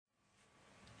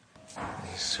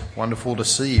It's wonderful to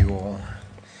see you all.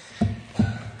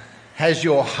 Has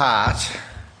your heart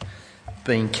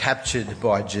been captured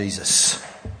by Jesus?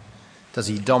 Does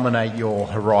he dominate your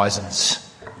horizons?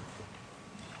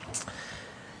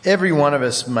 Every one of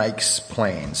us makes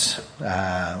plans.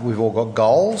 We've all got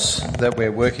goals that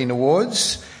we're working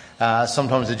towards.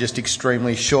 Sometimes they're just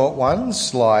extremely short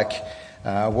ones, like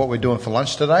what we're doing for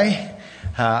lunch today.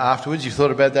 Afterwards, you've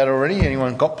thought about that already?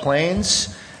 Anyone got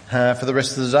plans for the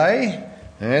rest of the day?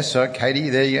 Yes, so Katie,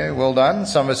 there you go, well done.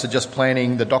 Some of us are just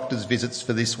planning the doctor's visits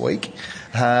for this week.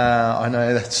 I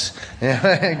know that's,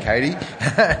 Katie.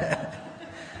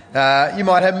 You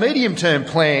might have medium-term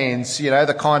plans,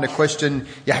 the kind of question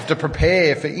you have to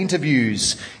prepare for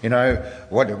interviews.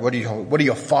 What are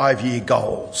your 5-year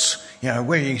goals?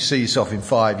 Where do you see yourself in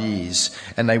 5 years?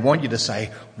 And they want you to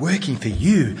say, working for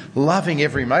you, loving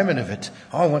every moment of it.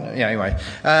 Anyway.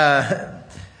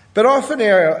 But often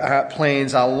our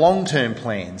plans are long-term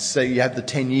plans. So you have the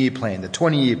 10-year plan, the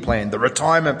 20-year plan, the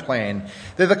retirement plan.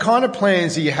 They're the kind of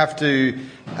plans that you have to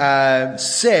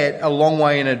set a long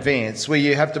way in advance, where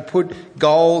you have to put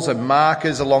goals and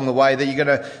markers along the way that you're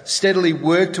going to steadily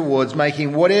work towards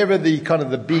making whatever the kind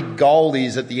of the big goal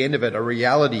is at the end of it a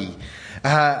reality.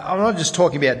 I'm not just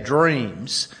talking about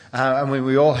dreams.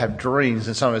 We all have dreams,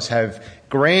 and some of us have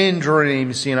grand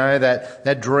dreams,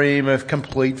 that dream of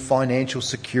complete financial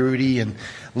security and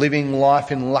living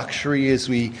life in luxury as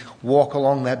we walk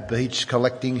along that beach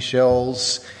collecting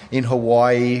shells in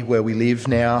Hawaii, where we live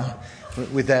now,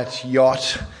 with that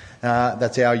yacht.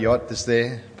 That's our yacht that's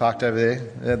there, parked over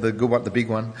there, the good one, the big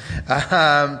one.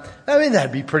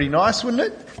 That'd be pretty nice, wouldn't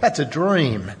it? That's a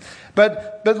dream.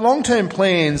 But long-term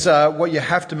plans are what you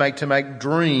have to make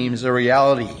dreams a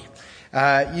reality.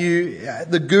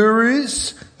 The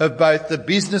gurus of both the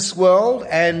business world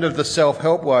and of the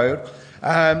self-help world,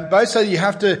 both say you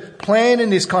have to plan in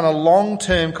this kind of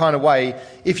long-term kind of way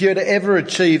if you're to ever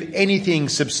achieve anything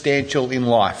substantial in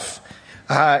life.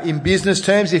 In business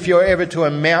terms, if you're ever to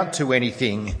amount to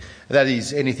anything, that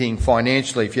is anything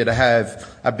financially, if you're to have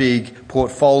a big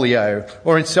portfolio,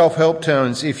 or in self-help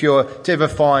terms, if you're to ever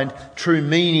find true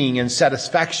meaning and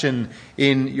satisfaction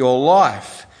in your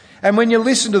life. And when you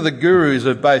listen to the gurus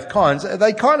of both kinds,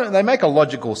 they make a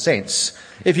logical sense.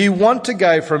 If you want to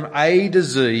go from A to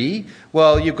Z,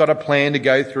 well, you've got a plan to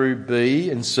go through B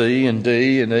and C and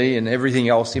D and E and everything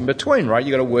else in between, right?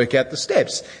 You've got to work out the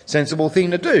steps. Sensible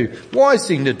thing to do. Wise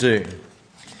thing to do.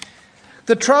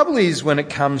 The trouble is when it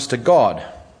comes to God.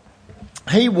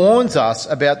 He warns us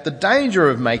about the danger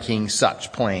of making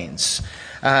such plans.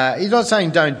 He's not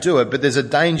saying don't do it, but there's a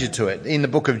danger to it. In the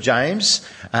book of James,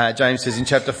 James says in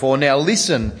chapter 4, "Now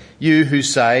listen, you who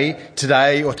say,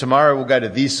 today or tomorrow we'll go to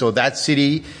this or that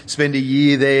city, spend a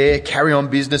year there, carry on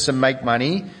business and make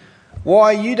money.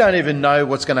 Why, you don't even know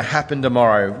what's going to happen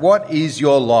tomorrow. What is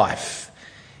your life?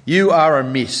 You are a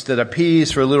mist that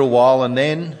appears for a little while and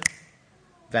then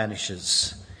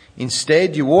vanishes.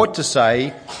 Instead, you ought to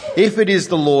say, if it is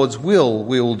the Lord's will,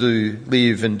 we'll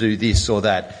live and do this or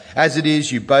that. As it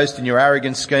is, you boast in your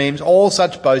arrogant schemes. All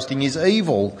such boasting is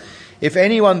evil. If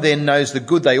anyone then knows the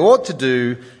good they ought to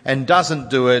do and doesn't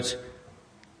do it,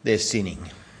 they're sinning."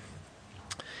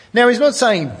 Now, he's not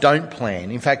saying don't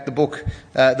plan. In fact,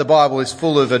 the Bible is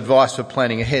full of advice for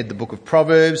planning ahead. The book of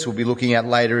Proverbs, we'll be looking at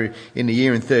later in the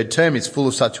year in third term, is full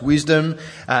of such wisdom.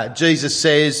 Jesus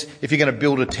says, if you're going to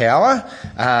build a tower,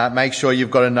 make sure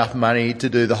you've got enough money to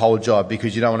do the whole job,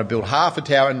 because you don't want to build half a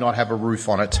tower and not have a roof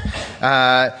on it.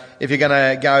 If you're going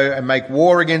to go and make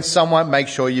war against someone, make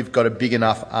sure you've got a big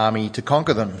enough army to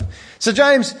conquer them. So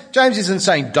James isn't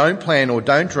saying don't plan or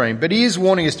don't dream, but he is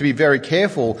warning us to be very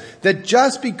careful that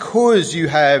just because you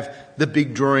have the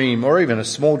big dream, or even a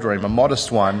small dream, a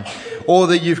modest one, or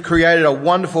that you've created a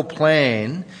wonderful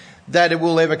plan, that it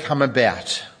will ever come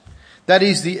about. That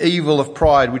is the evil of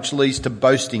pride, which leads to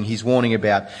boasting he's warning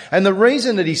about. And the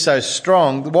reason that he's so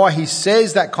strong, why he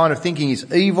says that kind of thinking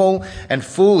is evil and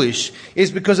foolish,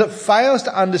 is because it fails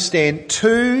to understand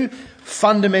two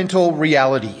fundamental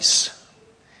realities.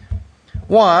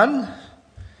 One,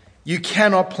 you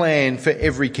cannot plan for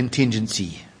every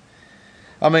contingency.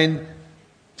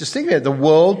 Just think about it. The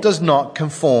world does not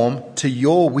conform to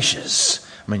your wishes.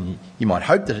 You might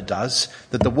hope that it does,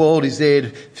 that the world is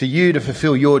there for you to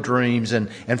fulfill your dreams and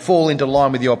fall into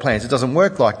line with your plans. It doesn't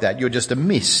work like that. You're just a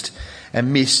mist,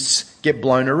 and mists get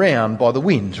blown around by the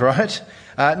wind, right?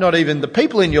 Not even the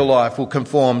people in your life will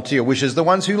conform to your wishes. The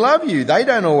ones who love you, they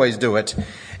don't always do it.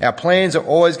 Our plans are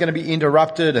always going to be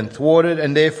interrupted and thwarted,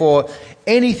 and therefore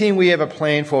anything we ever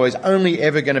plan for is only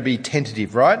ever going to be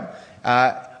tentative, right?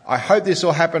 I hope this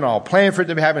will happen. I'll plan for it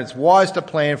to happen. It's wise to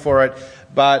plan for it,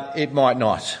 but it might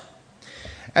not.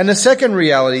 And the second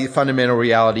reality, fundamental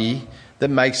reality that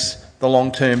makes the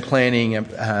long-term planning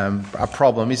a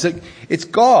problem is that it's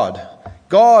God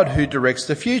who directs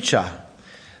the future.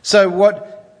 So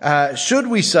what should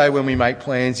we say when we make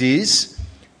plans is,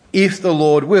 if the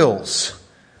Lord wills,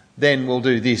 then we'll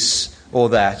do this or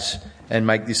that and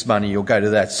make this money or go to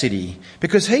that city.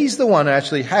 Because he's the one who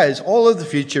actually has all of the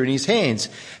future in his hands.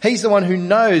 He's the one who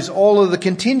knows all of the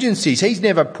contingencies. He's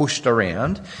never pushed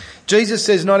around. Jesus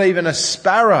says not even a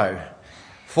sparrow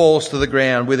falls to the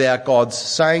ground without God's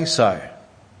saying so.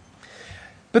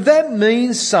 But that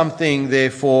means something,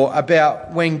 therefore,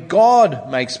 about when God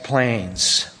makes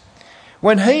plans.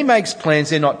 When he makes plans,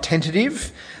 they're not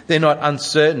tentative, they're not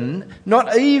uncertain,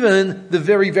 not even the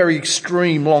very, very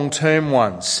extreme long-term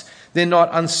ones. They're not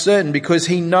uncertain because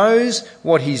he knows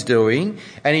what he's doing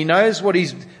and he knows what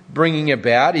he's bringing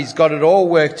about. He's got it all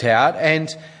worked out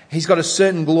and he's got a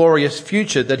certain glorious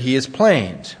future that he has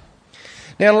planned.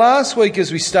 Now, last week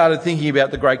as we started thinking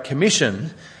about the Great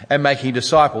Commission and making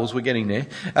disciples, we're getting there,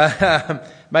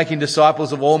 making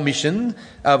disciples of all nations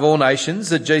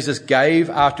that Jesus gave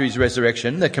after his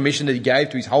resurrection, the commission that he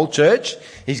gave to his whole church,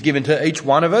 he's given to each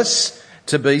one of us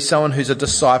to be someone who's a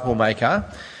disciple maker.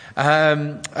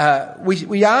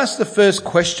 We asked the first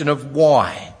question of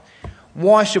why.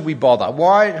 Why should we bother?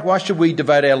 Why should we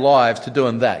devote our lives to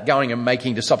doing that, going and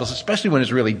making disciples, especially when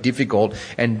it's really difficult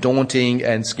and daunting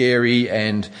and scary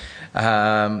and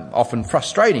often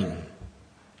frustrating?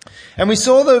 And we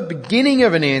saw the beginning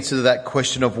of an answer to that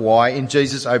question of why in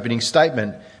Jesus' opening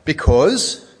statement.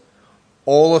 Because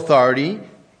all authority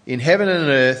in heaven and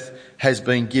earth has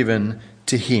been given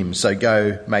to him. So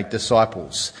go make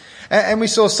disciples. And we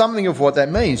saw something of what that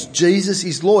means. Jesus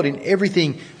is Lord in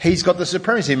everything. He's got the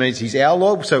supremacy. It means he's our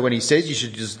Lord. So when he says you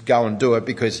should just go and do it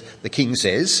because the king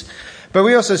says. But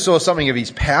we also saw something of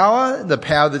his power, the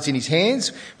power that's in his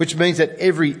hands, which means that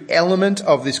every element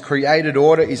of this created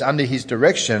order is under his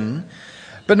direction.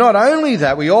 But not only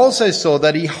that, we also saw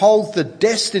that he holds the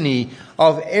destiny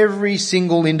of every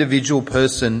single individual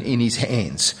person in his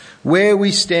hands. Where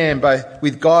we stand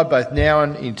with God both now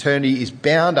and in eternity is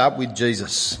bound up with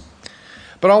Jesus.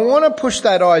 But I want to push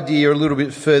that idea a little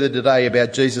bit further today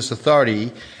about Jesus'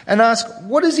 authority and ask,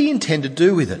 what does he intend to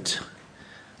do with it?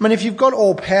 I mean, if you've got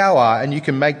all power and you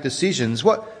can make decisions,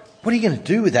 what are you going to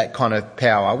do with that kind of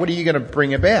power? What are you going to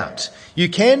bring about? You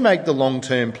can make the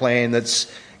long-term plan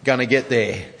that's going to get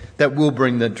there, that will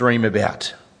bring the dream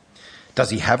about.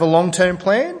 Does he have a long-term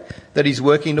plan that he's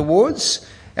working towards?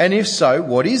 And if so,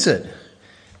 what is it?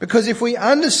 Because if we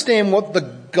understand what the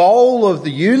goal of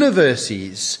the universe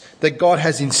is, that God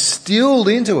has instilled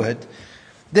into it,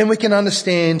 then we can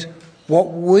understand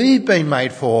what we've been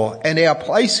made for and our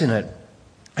place in it,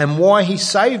 and why he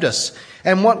saved us,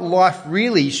 and what life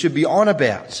really should be on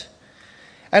about.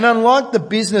 And unlike the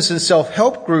business and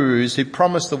self-help gurus who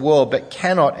promise the world but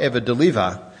cannot ever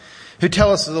deliver, who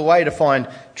tell us the way to find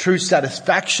true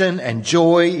satisfaction and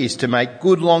joy is to make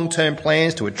good long-term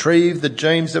plans to achieve the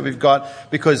dreams that we've got,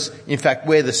 because in fact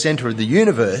we're the centre of the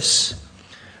universe,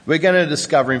 we're going to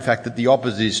discover in fact that the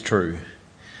opposite is true.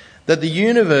 That the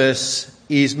universe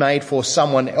is made for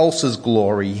someone else's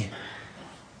glory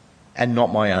and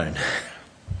not my own.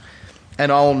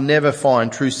 And I'll never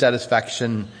find true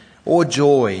satisfaction or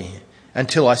joy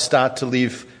until I start to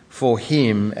live for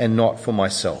him and not for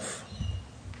myself.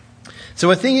 So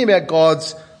we're thinking about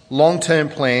God's long-term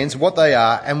plans, what they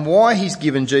are, and why he's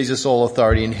given Jesus all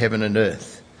authority in heaven and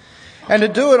earth. And to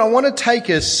do it, I want to take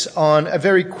us on a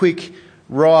very quick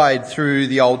ride through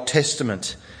the Old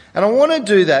Testament. And I want to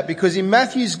do that because in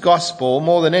Matthew's Gospel,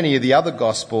 more than any of the other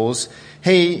Gospels,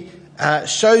 he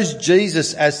shows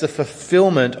Jesus as the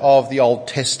fulfillment of the Old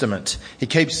Testament. He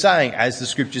keeps saying, as the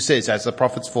scripture says, as the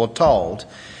prophets foretold.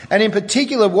 And in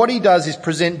particular, what he does is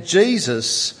present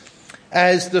Jesus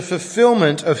as the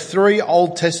fulfillment of 3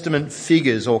 Old Testament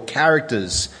figures or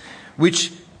characters,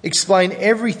 which explain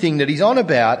everything that he's on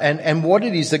about and what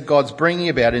it is that God's bringing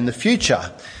about in the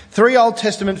future. 3 Old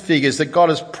Testament figures that God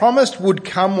has promised would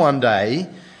come one day.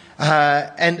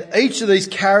 And each of these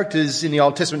characters in the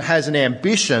Old Testament has an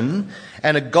ambition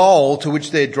and a goal to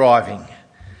which they're driving.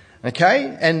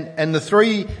 Okay? And the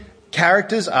 3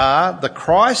 characters are the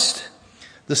Christ,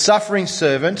 the suffering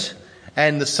servant,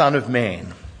 and the Son of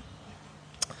Man.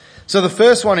 So the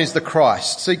first one is the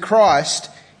Christ. See, Christ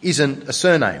isn't a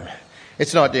surname.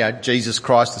 It's not, Jesus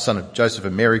Christ, the son of Joseph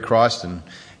and Mary Christ, and,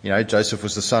 Joseph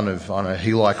was the son of,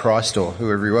 Heli Christ or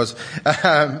whoever he was.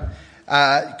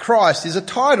 Christ is a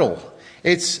title.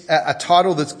 It's a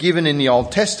title that's given in the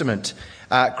Old Testament.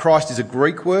 Christ is a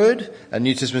Greek word. A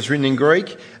New Testament's written in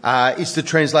Greek. It's the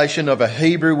translation of a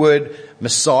Hebrew word,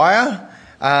 Messiah,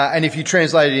 And if you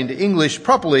translate it into English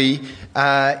properly,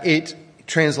 it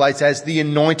translates as the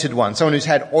anointed one, someone who's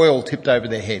had oil tipped over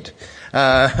their head.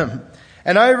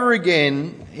 And over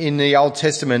again in the Old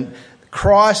Testament,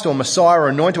 Christ or Messiah or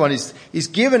anointed one is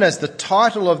given as the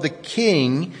title of the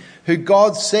king who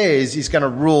God says is going to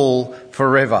rule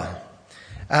forever.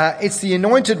 It's the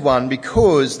anointed one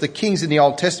because the kings in the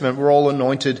Old Testament were all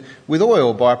anointed with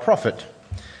oil by a prophet.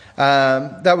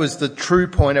 That was the true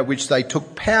point at which they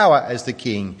took power as the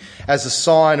king, as a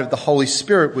sign of the Holy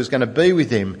Spirit was going to be with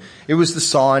him. It was the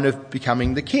sign of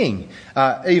becoming the king.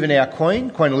 Even our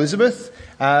Queen Elizabeth,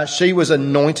 she was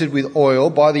anointed with oil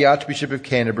by the Archbishop of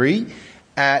Canterbury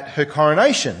at her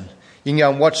coronation. You can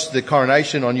go and watch the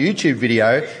coronation on YouTube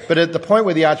video, but at the point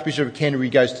where the Archbishop of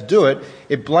Canterbury goes to do it,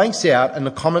 it blanks out and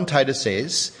the commentator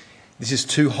says, this is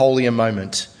too holy a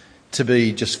moment to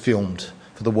be just filmed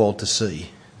for the world to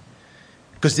see.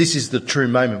 Because this is the true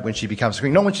moment when she becomes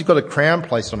queen. Not when she's got a crown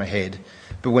placed on her head,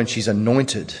 but when she's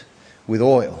anointed with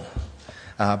oil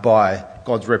by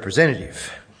God's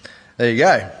representative. There you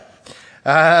go.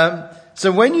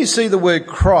 So when you see the word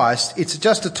Christ, it's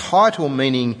just a title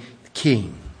meaning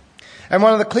king. And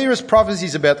one of the clearest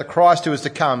prophecies about the Christ who is to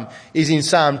come is in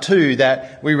Psalm 2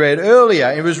 that we read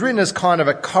earlier. It was written as kind of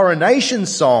a coronation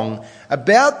song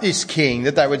about this king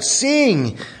that they would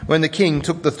sing when the king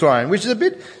took the throne, which is a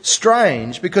bit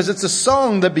strange because it's a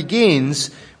song that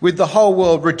begins with the whole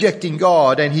world rejecting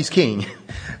God and his king,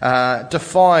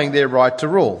 defying their right to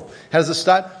rule. How does it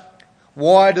start?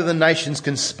 Why do the nations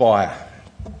conspire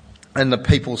and the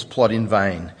peoples plot in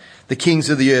vain? The kings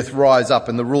of the earth rise up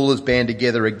and the rulers band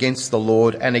together against the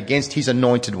Lord and against his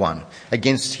anointed one,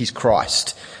 against his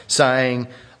Christ, saying,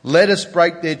 let us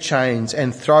break their chains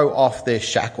and throw off their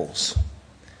shackles.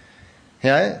 You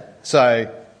know,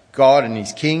 so God and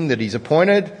his king that he's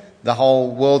appointed, the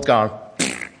whole world's going,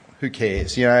 who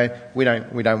cares? You know, we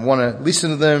don't want to listen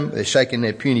to them. They're shaking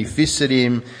their puny fists at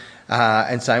him,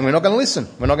 and saying, we're not going to listen.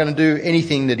 We're not going to do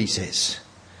anything that he says.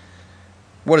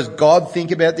 What does God think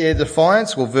about their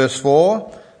defiance? Well, verse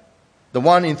 4, the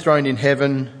one enthroned in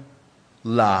heaven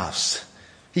laughs.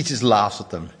 He just laughs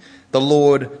at them. The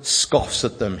Lord scoffs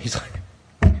at them. He's like,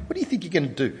 what do you think you're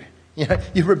going to do? You know,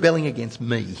 you're rebelling against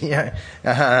me. You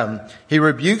know? He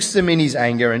rebukes them in his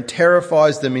anger and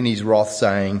terrifies them in his wrath,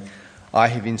 saying, I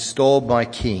have installed my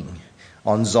king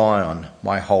on Zion,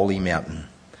 my holy mountain.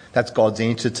 That's God's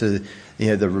answer to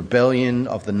the rebellion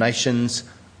of the nations.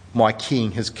 My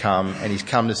king has come and he's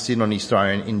come to sit on his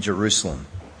throne in Jerusalem.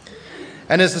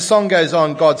 And as the song goes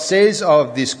on, God says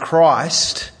of this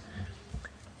Christ,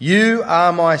 you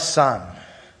are my son.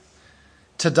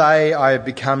 Today I have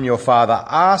become your father.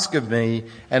 Ask of me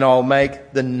and I'll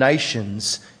make the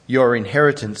nations your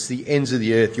inheritance, the ends of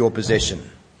the earth your possession.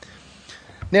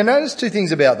 Now notice two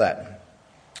things about that.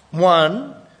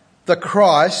 One, the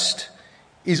Christ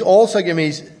is also going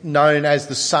to be known as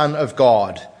the Son of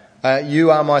God. You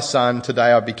are my son,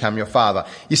 today I become your father.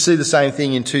 You see the same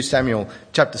thing in 2 Samuel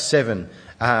chapter 7.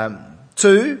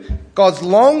 2, God's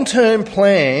long-term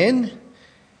plan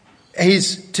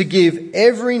is to give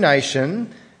every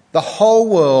nation, the whole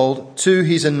world, to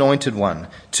his anointed one,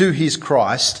 to his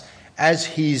Christ, as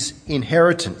his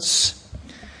inheritance.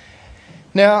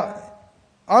 Now,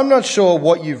 I'm not sure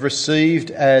what you've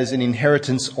received as an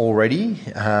inheritance already,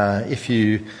 if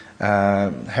you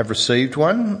have received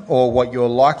one, or what you're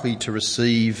likely to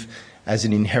receive as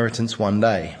an inheritance one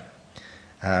day.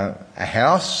 A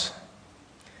house,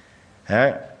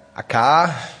 a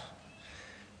car,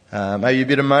 maybe a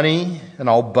bit of money, an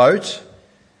old boat,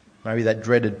 maybe that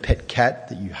dreaded pet cat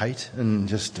that you hate and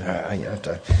just you're going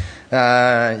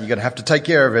to have to take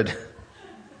care of it.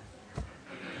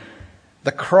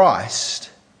 The Christ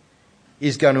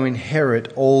is going to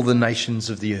inherit all the nations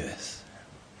of the earth.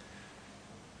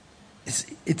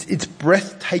 It's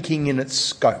breathtaking in its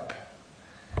scope.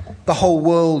 The whole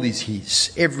world is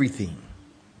his, everything.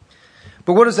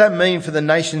 But what does that mean for the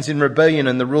nations in rebellion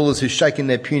and the rulers who've shaken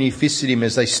their puny fists at him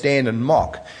as they stand and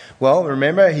mock? Well,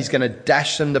 remember, he's going to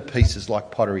dash them to pieces like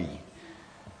pottery.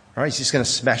 Right? He's just going to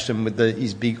smash them with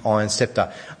his big iron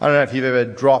scepter. I don't know if you've ever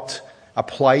dropped a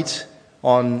plate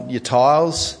on your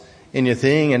tiles in your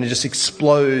thing and it just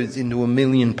explodes into a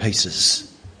million pieces.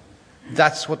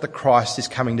 That's what the Christ is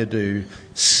coming to do,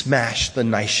 smash the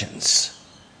nations.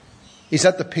 Is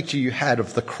that the picture you had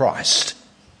of the Christ?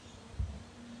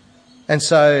 And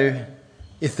so,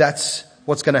 if that's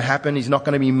what's going to happen, he's not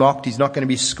going to be mocked, he's not going to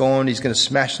be scorned, he's going to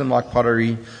smash them like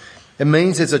pottery. It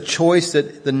means there's a choice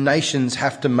that the nations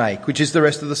have to make, which is the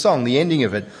rest of the song, the ending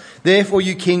of it. Therefore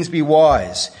you kings be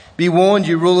wise. Be warned,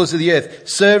 you rulers of the earth.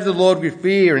 Serve the Lord with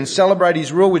fear and celebrate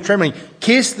his rule with trembling.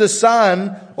 Kiss the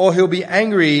Son, or he'll be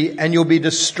angry and you'll be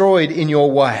destroyed in your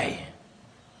way.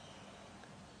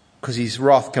 Because his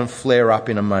wrath can flare up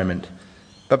in a moment.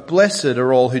 But blessed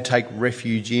are all who take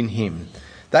refuge in him.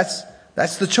 That's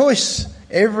the choice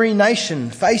every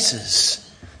nation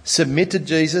faces. Submit to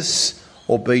Jesus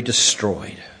or be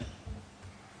destroyed.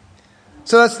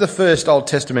 So that's the first Old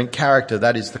Testament character,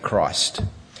 that is the Christ.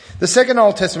 The second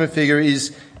Old Testament figure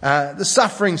is the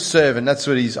suffering servant. That's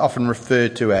what he's often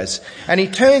referred to as. And he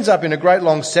turns up in a great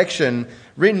long section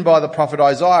written by the prophet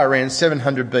Isaiah around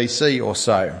 700 BC or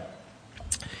so.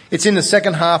 It's in the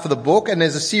second half of the book, and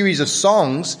there's a series of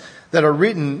songs that are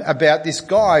written about this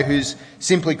guy who's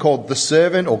simply called the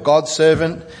servant or God's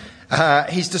servant.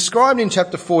 He's described in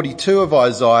chapter 42 of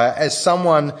Isaiah as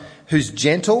someone who's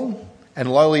gentle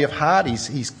and lowly of heart.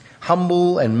 He's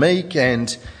humble and meek, and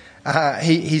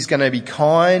he's going to be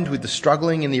kind with the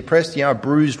struggling and the oppressed. A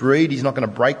bruised reed, he's not going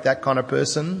to break that kind of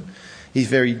person. He's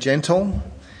very gentle.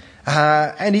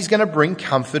 And he's going to bring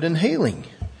comfort and healing.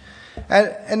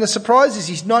 And the surprise is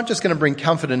he's not just going to bring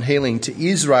comfort and healing to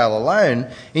Israel alone.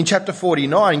 In chapter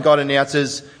 49, God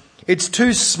announces, it's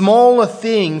too small a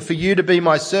thing for you to be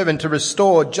my servant to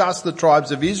restore just the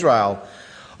tribes of Israel.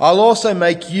 I'll also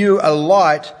make you a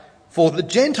light for the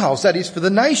Gentiles, that is for the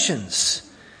nations,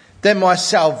 that my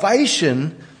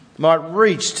salvation might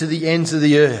reach to the ends of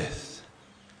the earth.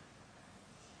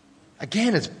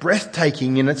 Again, it's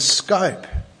breathtaking in its scope.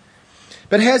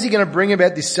 But how's he going to bring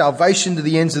about this salvation to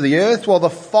the ends of the earth? Well, the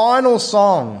final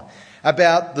song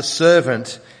about the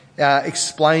servant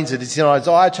explains it. It's in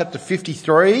Isaiah chapter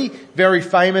 53, very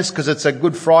famous because it's a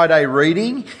Good Friday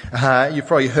reading. You've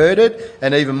probably heard it,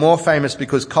 and even more famous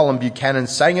because Colin Buchanan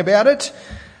sang about it.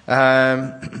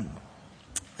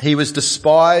 He was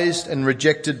despised and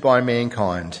rejected by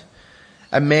mankind,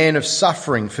 a man of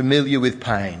suffering, familiar with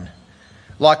pain.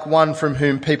 Like one from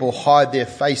whom people hide their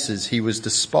faces, he was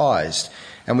despised,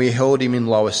 and we held him in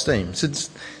low esteem. So it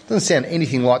doesn't sound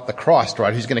anything like the Christ,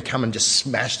 right, who's going to come and just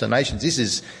smash the nations. This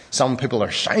is someone people are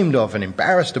ashamed of and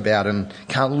embarrassed about and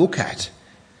can't look at.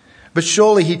 But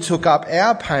surely he took up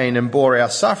our pain and bore our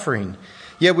suffering.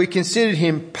 Yet we considered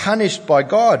him punished by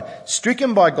God,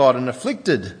 stricken by God and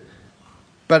afflicted.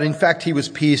 But in fact he was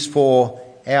pierced for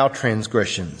our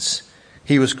transgressions.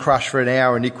 He was crushed for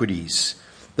our iniquities.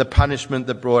 The punishment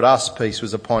that brought us peace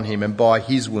was upon him, and by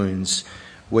his wounds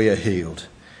we are healed.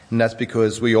 And that's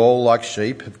because we all, like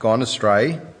sheep, have gone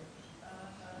astray.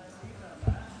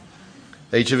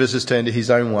 Each of us has turned to his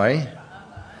own way.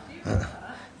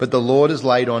 But the Lord has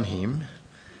laid on him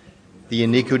the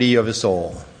iniquity of us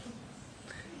all.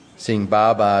 Sing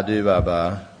ba ba do ba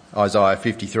ba, Isaiah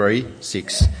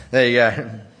 53:6. There you go.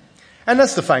 And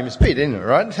that's the famous bit, isn't it,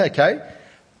 right? Okay.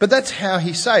 But that's how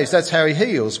he saves, that's how he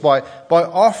heals, by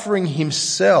offering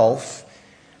himself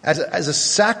as a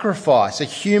sacrifice, a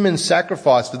human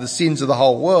sacrifice for the sins of the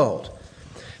whole world.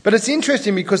 But it's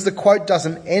interesting because the quote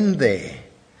doesn't end there.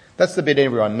 That's the bit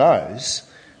everyone knows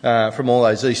from all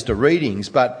those Easter readings,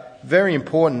 but very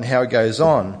important how it goes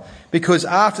on. Because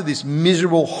after this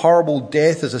miserable, horrible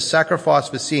death as a sacrifice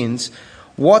for sins,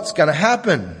 what's going to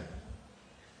happen?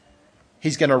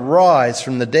 He's going to rise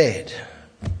from the dead.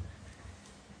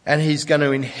 And he's going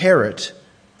to inherit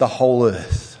the whole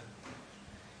earth.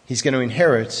 He's going to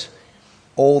inherit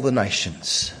all the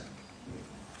nations.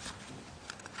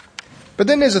 But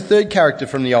then there's a third character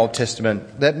from the Old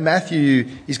Testament that Matthew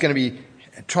is going to be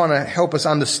trying to help us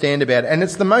understand about. And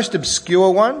it's the most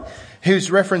obscure one, who's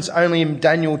referenced only in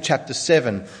Daniel chapter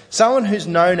 7. Someone who's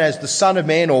known as the Son of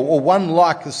Man, or one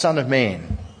like the Son of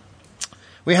Man.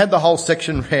 We had the whole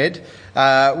section read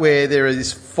where there are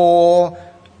these 4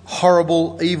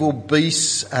 horrible, evil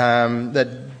beasts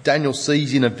that Daniel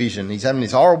sees in a vision. He's having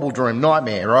this horrible dream,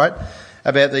 nightmare, right?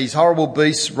 About these horrible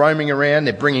beasts roaming around.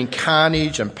 They're bringing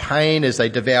carnage and pain as they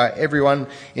devour everyone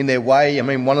in their way. I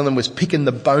mean, one of them was picking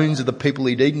the bones of the people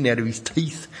he'd eaten out of his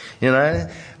teeth,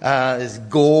 There's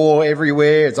gore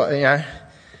everywhere. It's like,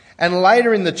 And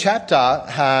later in the chapter,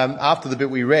 after the bit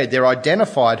we read, they're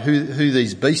identified who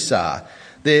these beasts are.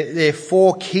 They're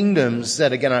 4 kingdoms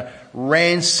that are going to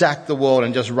ransack the world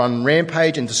and just run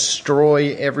rampage and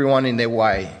destroy everyone in their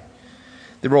way.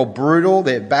 They're all brutal.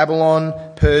 They're Babylon,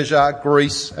 Persia,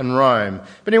 Greece and Rome.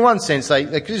 But in one sense,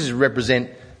 they just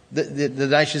represent the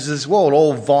nations of this world,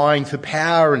 all vying for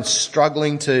power and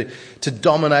struggling to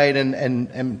dominate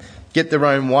and get their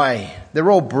own way.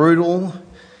 They're all brutal.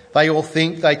 They all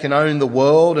think they can own the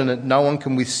world and that no one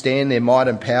can withstand their might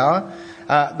and power.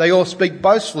 They all speak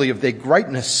boastfully of their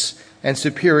greatness and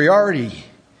superiority,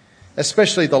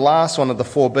 especially the last one of the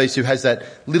four beasts, who has that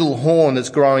little horn that's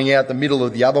growing out the middle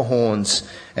of the other horns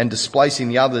and displacing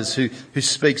the others, who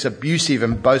speaks abusive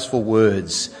and boastful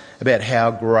words about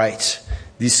how great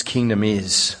this kingdom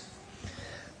is.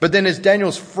 But then as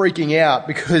Daniel's freaking out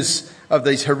because of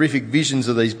these horrific visions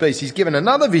of these beasts, he's given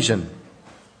another vision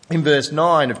in verse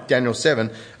 9 of Daniel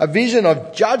 7, a vision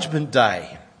of Judgment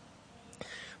Day,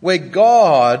 where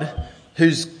God,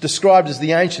 who's described as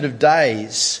the Ancient of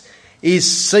Days, is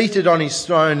seated on his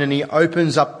throne, and he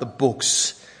opens up the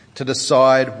books to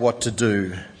decide what to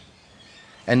do.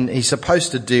 And he's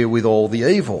supposed to deal with all the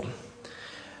evil.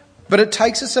 But it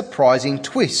takes a surprising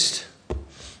twist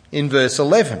in verse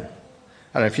 11. I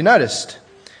don't know if you noticed.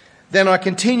 Then I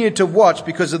continued to watch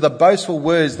because of the boastful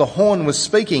words the horn was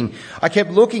speaking. I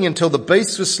kept looking until the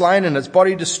beast was slain and its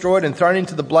body destroyed and thrown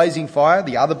into the blazing fire.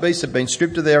 The other beasts had been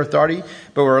stripped of their authority,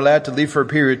 but were allowed to live for a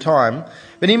period of time.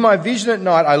 But in my vision at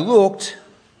night I looked,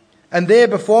 and there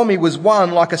before me was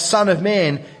one like a son of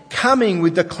man coming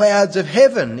with the clouds of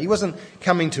heaven. He wasn't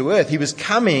coming to earth. He was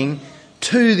coming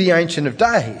to the Ancient of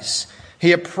Days.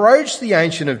 He approached the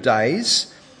Ancient of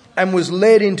Days and was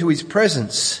led into his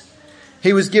presence.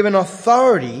 He was given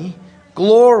authority,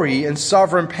 glory and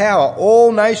sovereign power.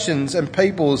 All nations and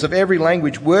peoples of every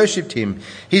language worshipped him.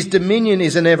 His dominion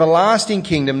is an everlasting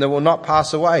kingdom that will not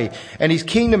pass away, and his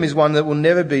kingdom is one that will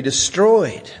never be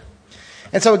destroyed.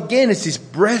 And so again, it's this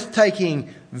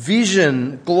breathtaking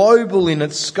vision, global in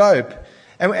its scope.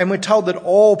 And we're told that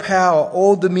all power,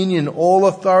 all dominion, all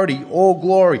authority, all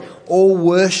glory, all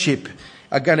worship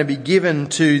are going to be given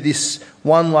to this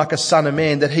one like a son of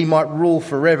man, that he might rule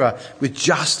forever with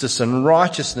justice and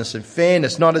righteousness and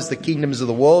fairness, not as the kingdoms of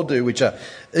the world do, which are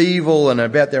evil and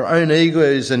about their own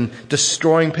egos and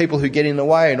destroying people who get in the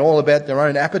way and all about their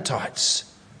own appetites.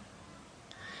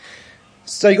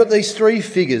 So you've got these three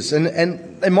figures,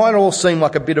 and they might all seem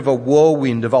like a bit of a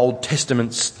whirlwind of Old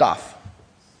Testament stuff.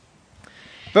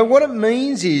 But what it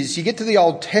means is you get to the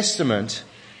Old Testament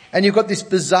and you've got this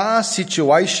bizarre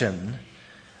situation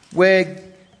where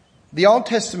the Old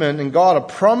Testament and God are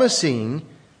promising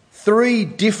three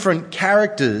different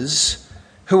characters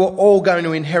who are all going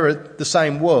to inherit the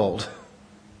same world,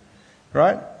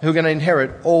 right? Who are going to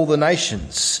inherit all the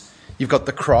nations. You've got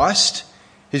the Christ,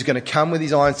 who's going to come with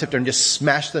his iron scepter and just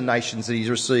smash the nations that he's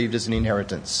received as an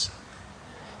inheritance.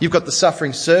 You've got the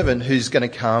suffering servant who's going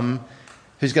to come,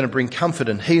 who's going to bring comfort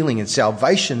and healing and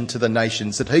salvation to the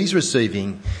nations that he's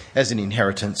receiving as an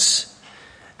inheritance.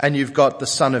 And you've got the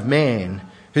Son of Man,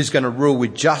 who's going to rule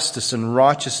with justice and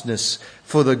righteousness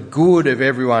for the good of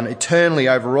everyone eternally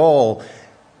over all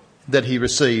that he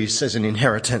receives as an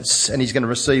inheritance. And he's going to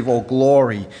receive all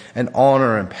glory and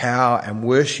honour and power and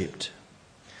worship.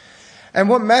 And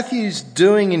what Matthew's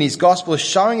doing in his gospel is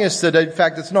showing us that, in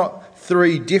fact, it's not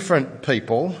three different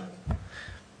people,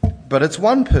 but it's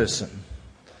one person.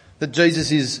 That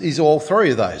Jesus is all three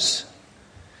of those.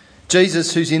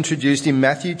 Jesus, who's introduced in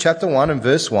Matthew chapter 1 and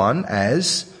verse 1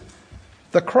 as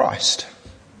the Christ.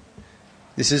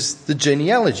 This is the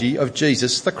genealogy of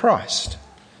Jesus the Christ,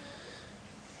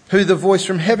 who the voice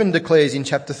from heaven declares in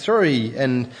chapter 3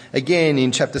 and again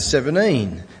in chapter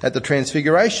 17 at the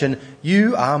Transfiguration,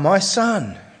 "You are my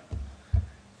son,"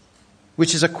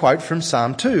 which is a quote from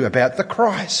Psalm 2 about the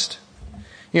Christ.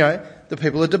 You know, the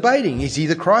people are debating, is he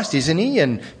the Christ, isn't he?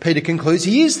 And Peter concludes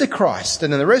he is the Christ.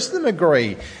 And then the rest of them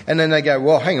agree. And then they go,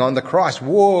 well, hang on, the Christ,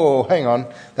 whoa, hang on.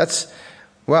 That's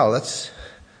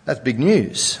big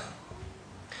news.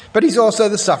 But he's also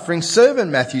the suffering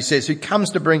servant, Matthew says, who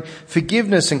comes to bring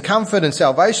forgiveness and comfort and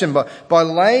salvation by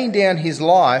laying down his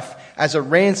life as a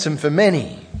ransom for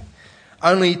many,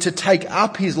 only to take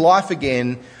up his life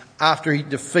again after he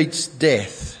defeats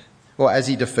death, or as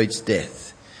he defeats death.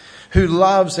 Who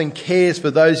loves and cares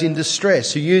for those in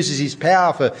distress, who uses his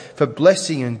power for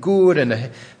blessing and good and to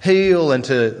heal and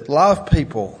to love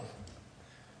people.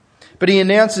 But he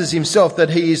announces himself that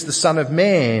he is the Son of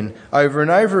Man over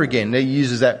and over again. He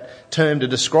uses that term to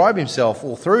describe himself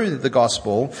all through the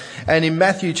gospel. And in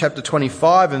Matthew chapter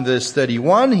 25 and verse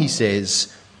 31, he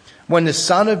says, when the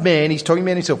Son of Man, he's talking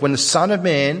about himself, when the Son of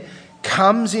Man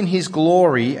comes in his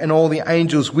glory and all the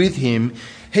angels with him,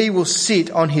 he will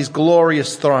sit on his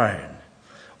glorious throne.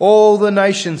 All the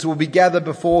nations will be gathered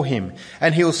before him,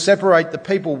 and he will separate the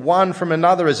people one from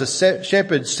another as a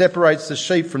shepherd separates the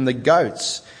sheep from the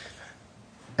goats.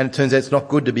 And it turns out it's not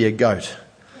good to be a goat.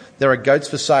 There are goats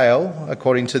for sale,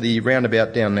 according to the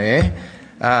roundabout down there.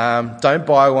 Don't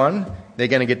buy one. They're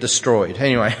going to get destroyed.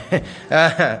 Anyway,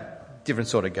 different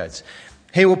sort of goats.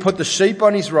 He will put the sheep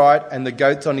on his right and the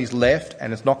goats on his left,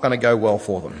 and it's not going to go well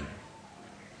for them.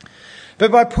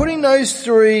 But by putting those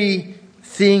three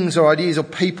things or ideas or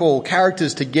people,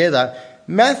 characters together,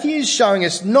 Matthew's showing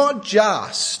us not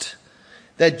just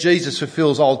that Jesus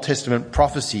fulfills Old Testament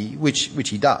prophecy, which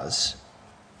he does,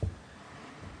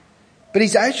 but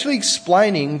he's actually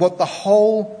explaining what the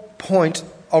whole point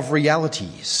of reality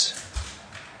is.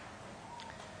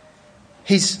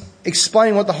 He's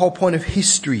explaining what the whole point of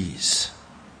history is.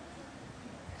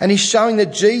 And he's showing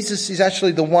that Jesus is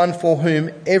actually the one for whom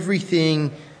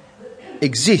everything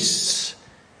exists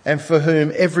and for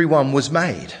whom everyone was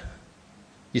made,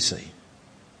 you see.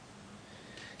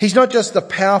 He's not just the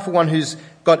powerful one who's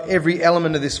got every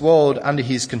element of this world under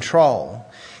his control.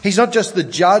 He's not just the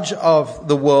judge of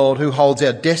the world who holds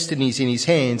our destinies in his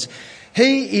hands.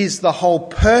 He is the whole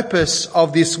purpose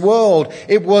of this world.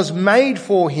 It was made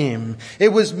for him. It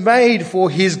was made for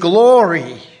his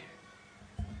glory.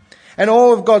 And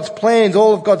all of God's plans,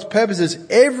 all of God's purposes,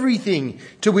 everything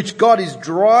to which God is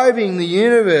driving the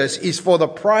universe is for the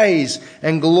praise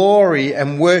and glory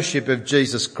and worship of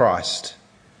Jesus Christ.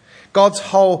 God's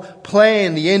whole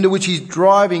plan, the end of which he's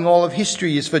driving all of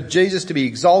history, is for Jesus to be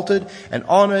exalted and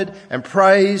honoured and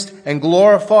praised and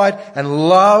glorified and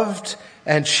loved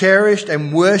and cherished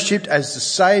and worshipped as the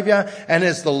Saviour and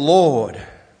as the Lord.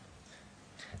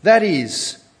 That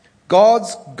is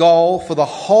God's goal for the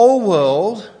whole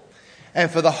world and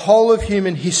for the whole of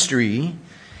human history,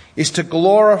 is to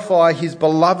glorify his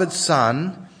beloved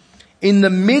Son in the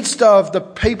midst of the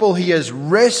people he has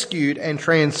rescued and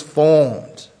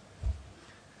transformed.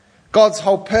 God's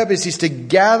whole purpose is to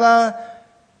gather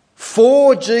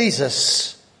for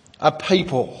Jesus a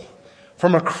people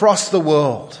from across the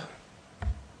world.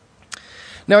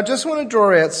 Now, I just want to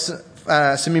draw out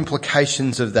some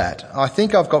implications of that. I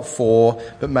think I've got 4,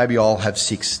 but maybe I'll have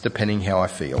 6, depending how I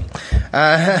feel.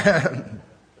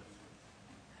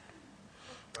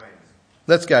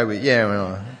 Let's go with,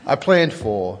 I planned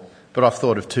 4, but I've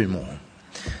thought of 2 more.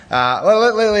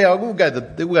 We'll go to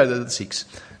the 6.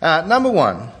 Number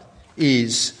 1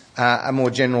 is a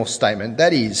more general statement.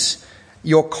 That is,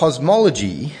 your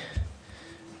cosmology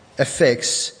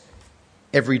affects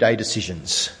everyday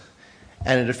decisions.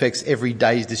 And it affects every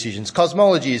day's decisions.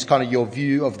 Cosmology is kind of your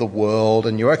view of the world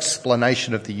and your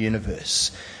explanation of the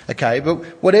universe. Okay, but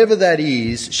whatever that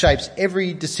is shapes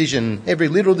every decision, every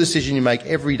little decision you make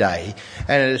every day,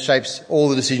 and it shapes all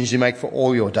the decisions you make for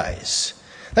all your days.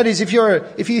 That is, if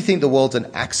you think the world's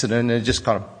an accident and it just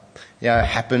kind of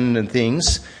happened and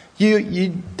things,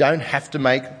 you don't have to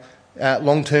make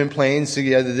long-term plans to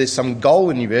there's some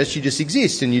goal in the universe. You just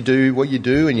exist and you do what you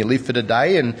do and you live for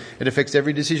today, and it affects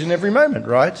every decision every moment,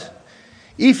 right?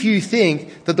 If you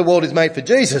think that the world is made for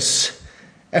Jesus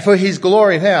and for his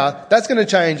glory and power, that's going to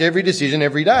change every decision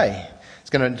every day. It's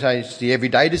going to change the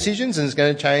everyday decisions, and it's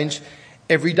going to change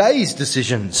every day's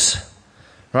decisions,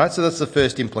 right? So that's the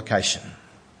first implication.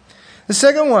 The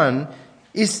second one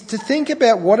is to think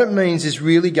about what it means is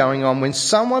really going on when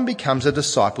someone becomes a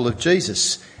disciple of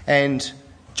Jesus and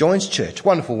joins church.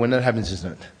 Wonderful when that happens,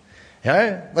 isn't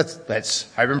it?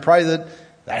 Let's hope and pray that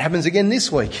happens again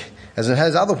this week, as it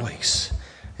has other weeks.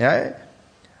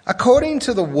 According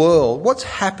to the world, what's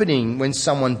happening when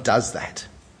someone does that?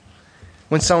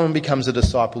 When someone becomes a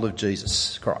disciple of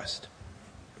Jesus Christ?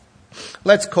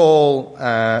 Let's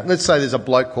say there's a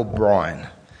bloke called Brian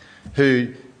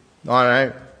who,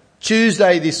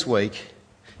 Tuesday this week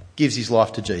gives his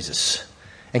life to Jesus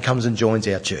and comes and joins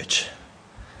our church.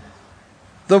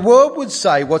 The world would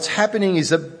say what's happening is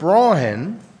that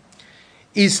Brian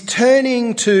is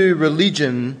turning to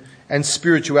religion and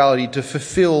spirituality to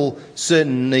fulfill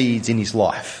certain needs in his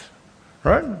life,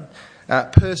 right?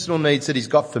 Personal needs that he's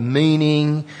got for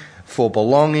meaning, for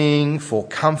belonging, for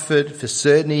comfort, for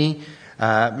certainty.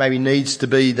 Maybe needs to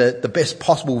be the best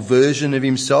possible version of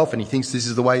himself, and he thinks this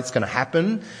is the way it's going to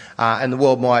happen. And the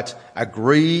world might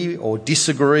agree or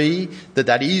disagree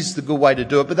that is the good way to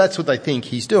do it, but that's what they think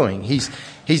he's doing.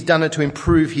 He's done it to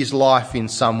improve his life in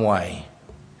some way.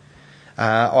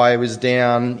 I was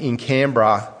down in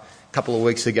Canberra a couple of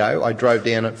weeks ago. I drove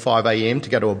down at 5 a.m.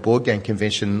 to go to a board game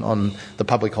convention on the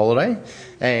public holiday,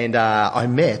 and I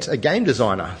met a game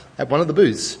designer at one of the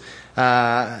booths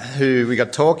who we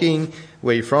got talking.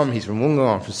 Where are you from? He's from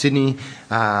Wollongong. I'm from Sydney.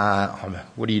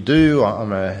 What do you do?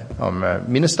 I'm a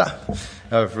minister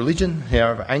of religion,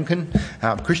 Anglican,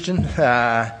 Christian.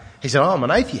 He said, I'm an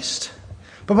atheist.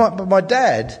 But my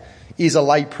dad is a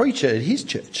lay preacher at his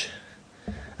church.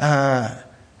 I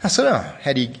said,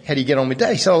 how do you get on with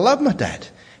Dad? He said, I love my dad.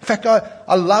 In fact,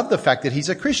 I love the fact that he's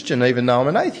a Christian even though I'm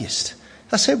an atheist.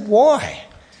 I said, why?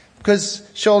 Because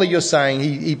surely you're saying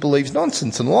he believes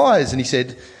nonsense and lies. And he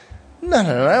said,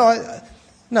 no.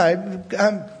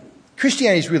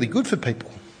 Christianity is really good for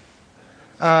people.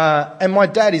 And my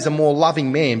dad is a more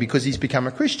loving man because he's become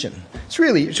a Christian. It's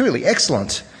really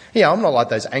excellent. Yeah, I'm not like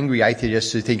those angry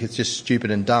atheists who think it's just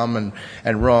stupid and dumb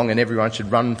and wrong and everyone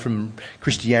should run from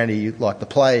Christianity like the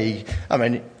plague. I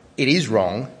mean, it is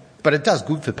wrong, but it does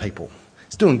good for people.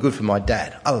 It's doing good for my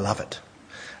dad. I love it.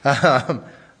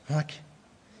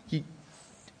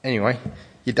 Anyway,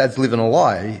 your dad's living a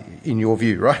lie in your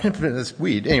view, right? That's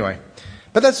weird. Anyway,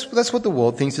 but that's what the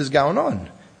world thinks is going on.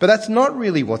 But that's not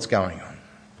really what's going on.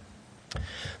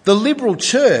 The liberal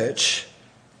church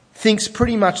thinks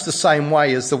pretty much the same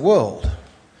way as the world.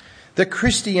 That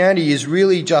Christianity is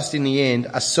really just in the end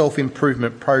a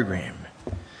self-improvement program.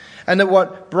 And that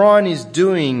what Brian is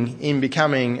doing in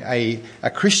becoming a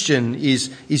Christian is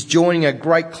joining a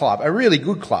great club, a really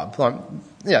good club,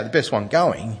 the best one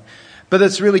going, but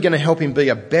it's really going to help him be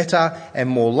a better and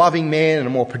more loving man and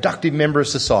a more productive member of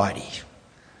society.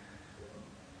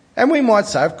 And we might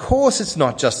say, of course it's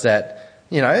not just that.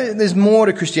 There's more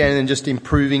to Christianity than just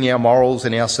improving our morals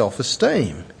and our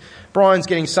self-esteem. Brian's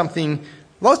getting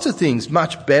lots of things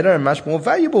much better and much more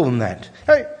valuable than that.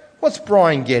 Hey, what's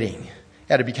Brian getting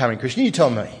out of becoming a Christian? You tell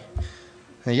me.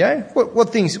 There you go.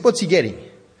 What's he getting?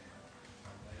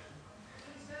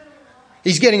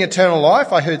 He's getting eternal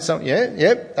life. I heard something.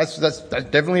 That's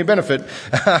definitely a benefit.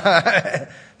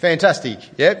 Fantastic.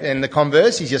 Yep. And the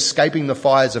converse, he's escaping the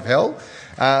fires of hell.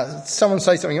 Someone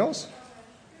say something else?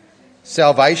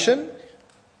 Salvation.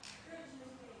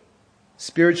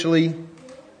 Spiritually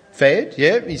fed.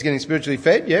 Yep. He's getting spiritually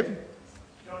fed. Yep.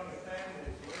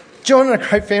 Joining a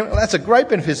great family. That's a great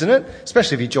benefit, isn't it?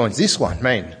 Especially if he joins this one,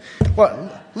 man.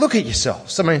 Well, look at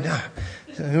yourselves. I mean,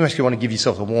 you actually want to give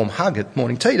yourself a warm hug at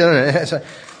morning tea, don't it? So,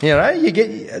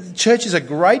 church is a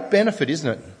great benefit, isn't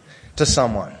it, to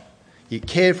someone? You're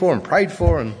cared for and prayed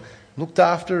for and looked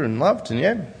after and loved,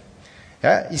 and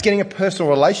he's getting a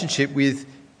personal relationship with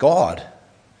God.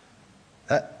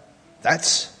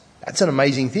 That's an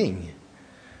amazing thing,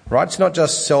 right? It's not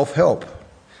just self-help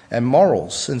and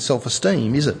morals and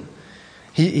self-esteem, is it?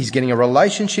 He's getting a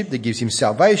relationship that gives him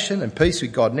salvation and peace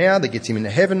with God now, that gets him into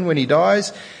heaven when he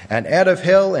dies and out of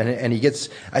hell, and he gets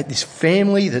this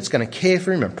family that's going to care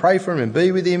for him and pray for him and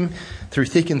be with him through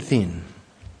thick and thin.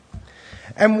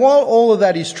 And while all of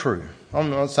that is true, I'm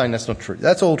not saying that's not true,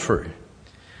 that's all true,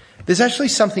 there's actually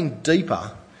something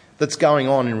deeper that's going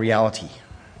on in reality.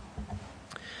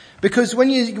 Because when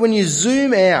you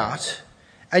zoom out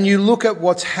and you look at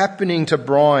what's happening to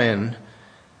Brian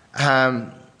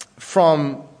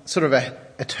from sort of an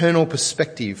eternal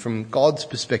perspective, from God's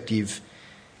perspective,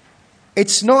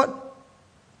 it's not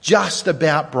just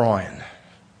about Brian.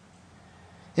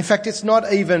 In fact, it's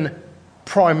not even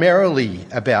primarily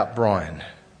about Brian.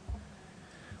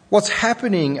 What's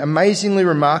happening, amazingly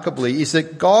remarkably, is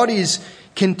that God is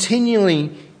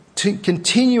continuing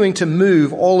to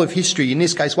move all of history, in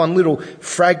this case one little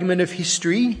fragment of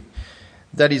history,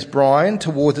 that is Brian,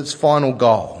 towards its final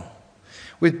goal.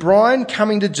 With Brian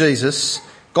coming to Jesus,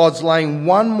 God's laying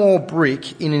one more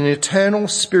brick in an eternal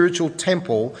spiritual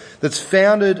temple that's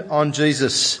founded on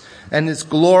Jesus and it's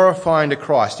glorifying to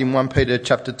Christ in 1 Peter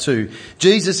chapter 2.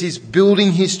 Jesus is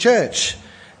building his church,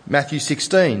 Matthew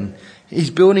 16.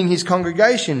 He's building his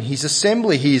congregation, his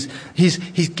assembly. He's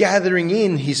gathering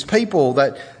in his people.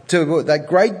 That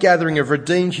great gathering of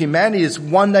redeemed humanity is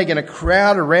one day going to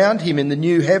crowd around him in the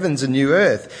new heavens and new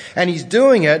earth. And he's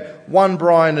doing it one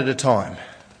Brian at a time.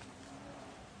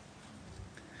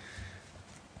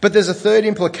 But there's a third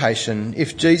implication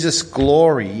if Jesus'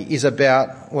 glory is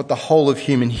about what the whole of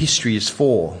human history is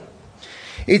for.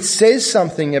 It says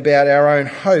something about our own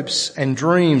hopes and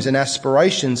dreams and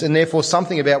aspirations, and therefore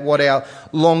something about what our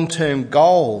long-term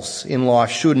goals in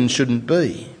life should and shouldn't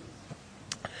be.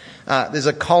 There's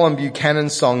a Colin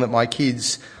Buchanan song that my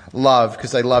kids love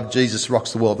because they love Jesus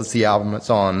Rocks the World. That's the album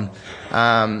it's on.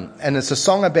 And it's a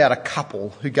song about a couple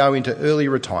who go into early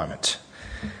retirement.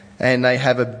 And they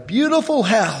have a beautiful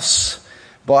house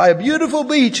by a beautiful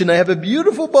beach and they have a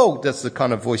beautiful boat. That's the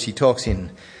kind of voice he talks in.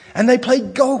 And they play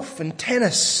golf and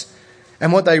tennis.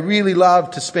 And what they really love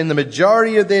to spend the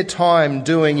majority of their time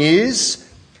doing is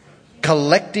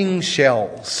collecting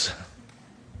shells.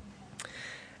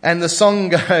 And the song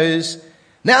goes,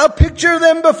 "Now picture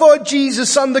them before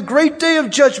Jesus on the great day of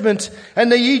judgment.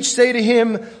 And they each say to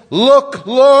him, 'Look,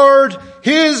 Lord,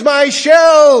 here's my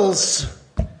shells.'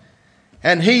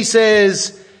 And he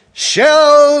says,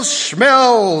 'Shells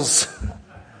schmells.'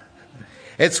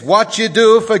 It's what you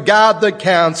do for God that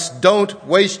counts. Don't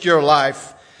waste your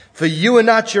life, for you are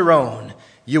not your own.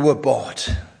 You were bought.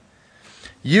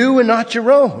 You are not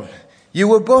your own. You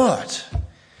were bought.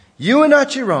 You are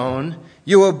not your own.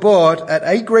 You were bought at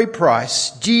a great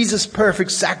price, Jesus'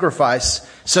 perfect sacrifice.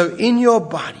 So in your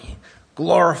body,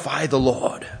 glorify the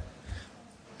Lord.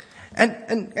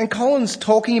 And Colin's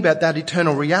talking about that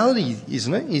eternal reality,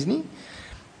 isn't he?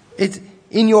 It's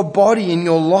in your body, in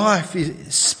your life,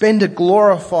 spend it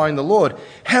glorifying the Lord.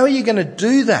 How are you going to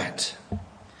do that?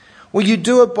 Well, you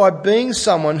do it by being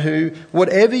someone who,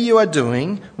 whatever you are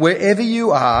doing, wherever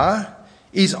you are,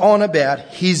 is on about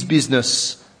his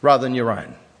business rather than your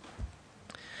own.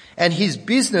 And his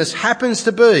business happens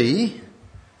to be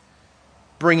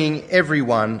bringing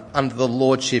everyone under the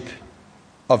lordship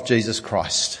of Jesus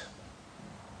Christ.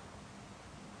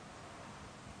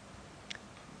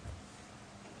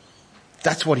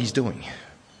 That's what he's doing.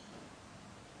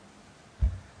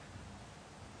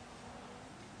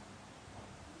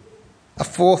 A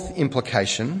fourth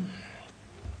implication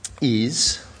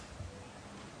is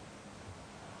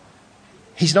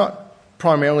he's not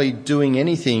primarily doing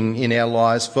anything in our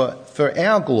lives for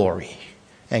our glory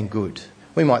and good.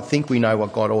 We might think we know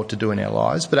what God ought to do in our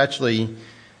lives, but actually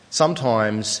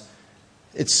sometimes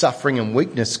it's suffering and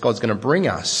weakness God's going to bring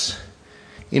us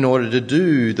in order to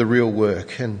do the real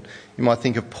work. And you might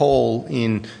think of Paul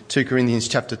in 2 Corinthians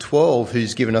chapter 12,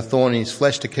 who's given a thorn in his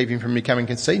flesh to keep him from becoming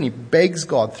conceited. And he begs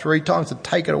God 3 times to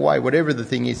take it away, whatever the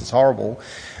thing is, it's horrible.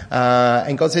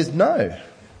 And God says, no,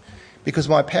 because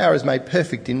my power is made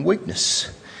perfect in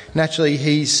weakness. Naturally,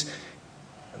 he's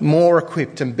more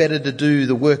equipped and better to do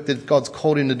the work that God's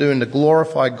called him to do and to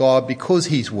glorify God because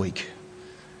he's weak.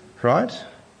 Right?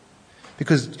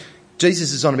 Because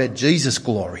Jesus is on about Jesus'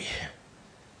 glory.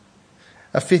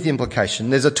 A fifth implication,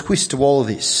 there's a twist to all of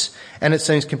this, and it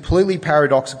seems completely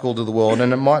paradoxical to the world,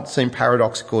 and it might seem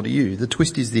paradoxical to you. The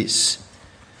twist is this,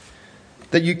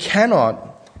 that you cannot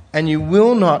and you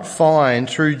will not find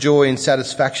true joy and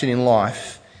satisfaction in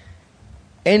life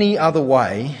any other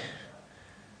way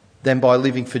than by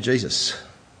living for Jesus.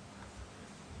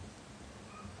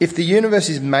 If the universe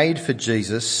is made for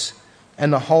Jesus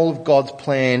and the whole of God's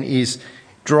plan is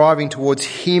driving towards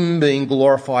him being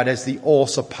glorified as the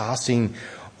all-surpassing,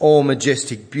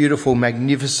 all-majestic, beautiful,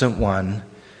 magnificent one,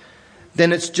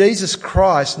 then it's Jesus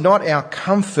Christ, not our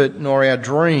comfort nor our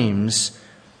dreams,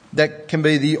 that can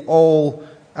be the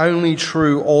only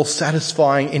true,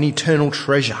 all-satisfying and eternal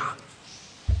treasure.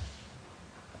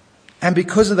 And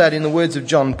because of that, in the words of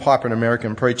John Piper, an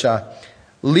American preacher,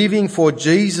 living for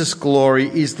Jesus' glory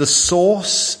is the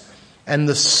source and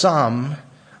the sum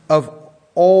of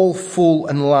all full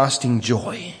and lasting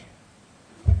joy.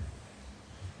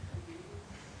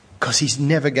 Because he's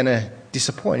never going to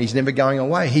disappoint. He's never going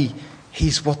away.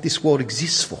 He's what this world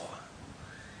exists for.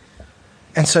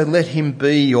 And so let him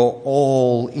be your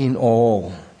all in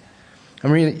all.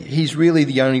 And really, he's really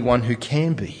the only one who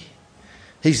can be.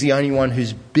 He's the only one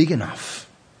who's big enough.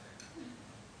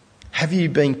 Have you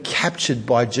been captured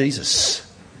by Jesus?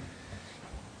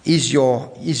 Is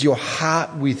your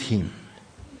heart with him?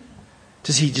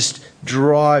 Does he just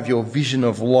drive your vision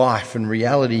of life and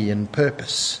reality and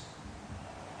purpose?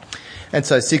 And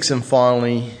so 6, and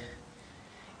finally,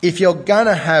 if you're going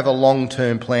to have a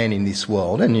long-term plan in this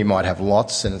world, and you might have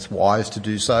lots and it's wise to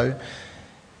do so,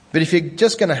 but if you're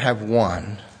just going to have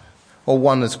one, or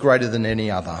one that's greater than any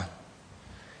other,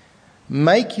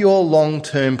 make your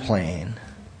long-term plan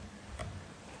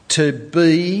to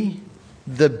be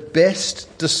the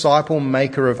best disciple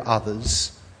maker of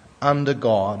others under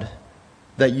God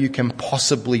that you can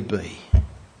possibly be.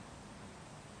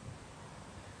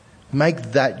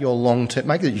 Make that your long-term,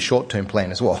 make it your short-term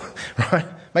plan as well, right?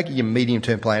 Make it your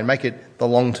medium-term plan, make it the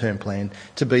long-term plan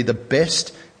to be the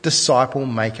best disciple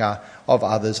maker of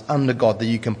others under God that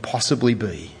you can possibly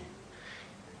be.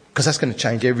 Because that's going to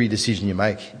change every decision you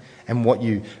make and what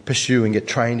you pursue and get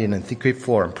trained in and think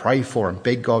for and pray for and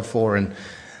beg God for, and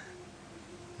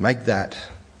make that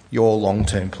your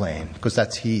long-term plan, because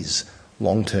that's his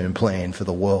long-term plan for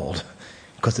the world,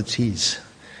 because it's his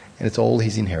and it's all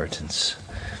his inheritance.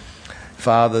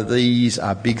 Father, these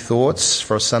are big thoughts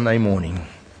for a Sunday morning.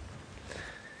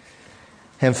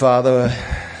 And Father,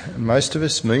 most of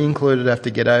us, me included, have to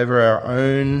get over our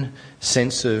own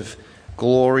sense of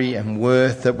glory and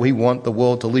worth that we want the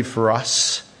world to live for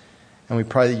us. And we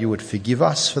pray that you would forgive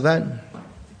us for that.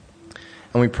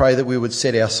 And we pray that we would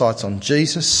set our sights on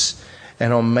Jesus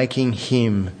and on making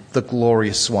him the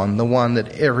glorious one, the one that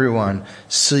everyone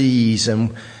sees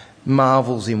and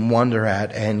marvels in wonder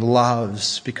at and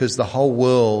loves, because the whole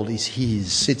world is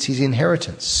his. It's his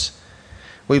inheritance.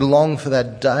 We long for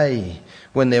that day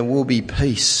when there will be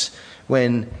peace,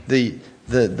 when the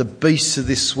beasts of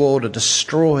this world are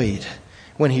destroyed,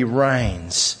 when he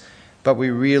reigns. But we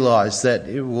realise that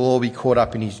it will all be caught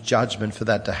up in his judgment for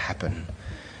that to happen.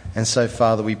 And so,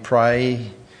 Father, we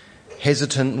pray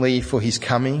hesitantly for his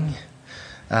coming,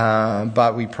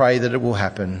 but we pray that it will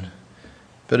happen.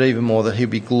 But even more, that he'll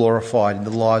be glorified in the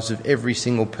lives of every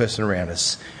single person around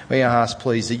us. We ask,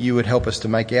 please, that you would help us to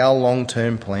make our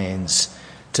long-term plans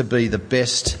to be the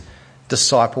best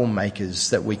disciple makers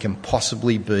that we can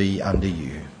possibly be under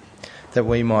you. That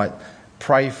we might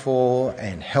pray for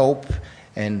and help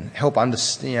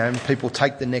understand people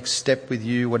take the next step with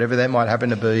you, whatever that might happen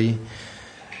to be.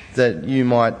 That you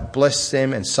might bless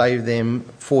them and save them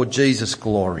for Jesus'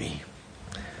 glory.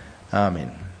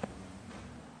 Amen.